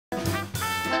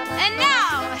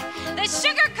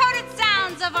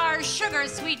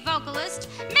first sweet vocalist,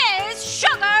 Miss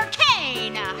Sugar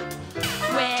Cane.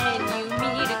 When you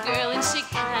meet a girl in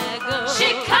Chicago,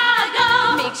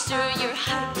 make sure your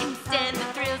heart can stand the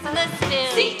thrills and the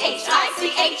spills.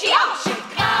 Chicago.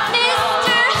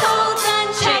 Mr. Holds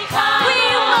on Chicago. We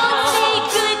won't say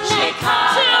goodnight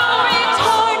till we're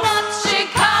torn up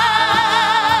Chicago.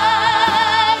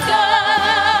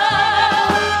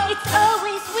 It's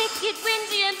always wicked,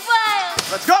 windy, and wild.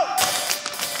 Let's go!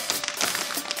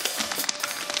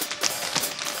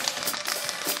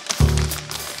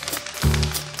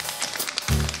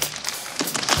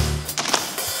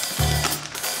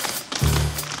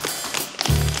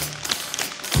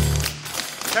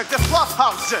 Check the fluff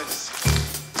houses,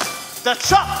 the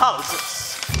chop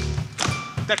houses,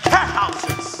 the cat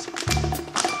houses.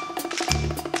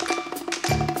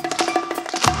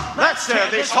 Let's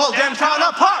tear this whole damn town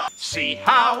apart! See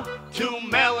how two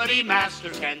melody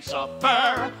masters can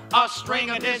suffer a string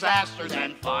of disasters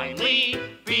and finally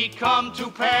become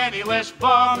two penniless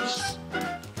bums.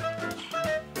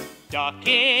 Stuck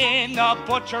in the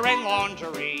butcher and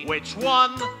laundry. Which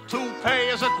one to pay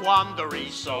is a quandary,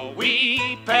 so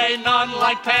we pay none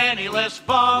like penniless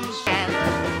bums.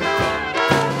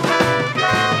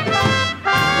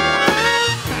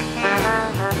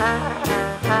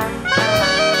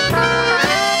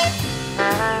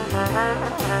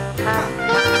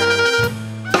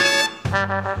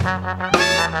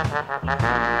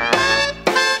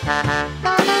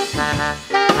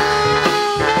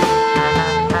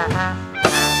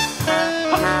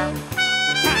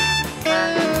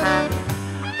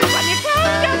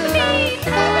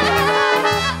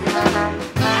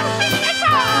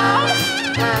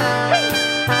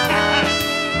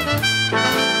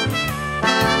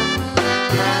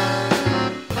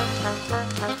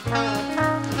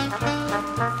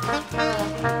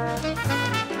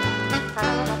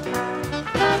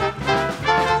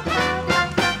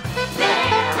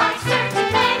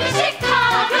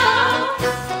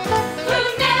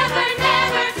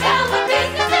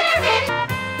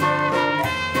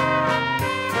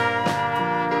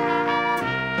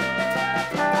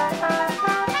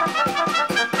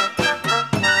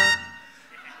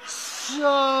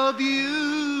 So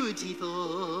beautiful,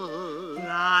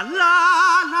 la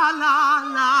la la la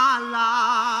la la.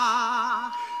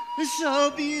 So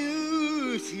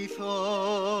beautiful,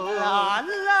 la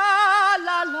la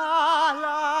la la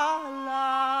la la.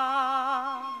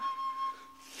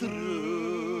 Through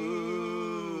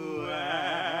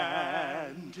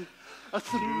and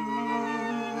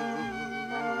through.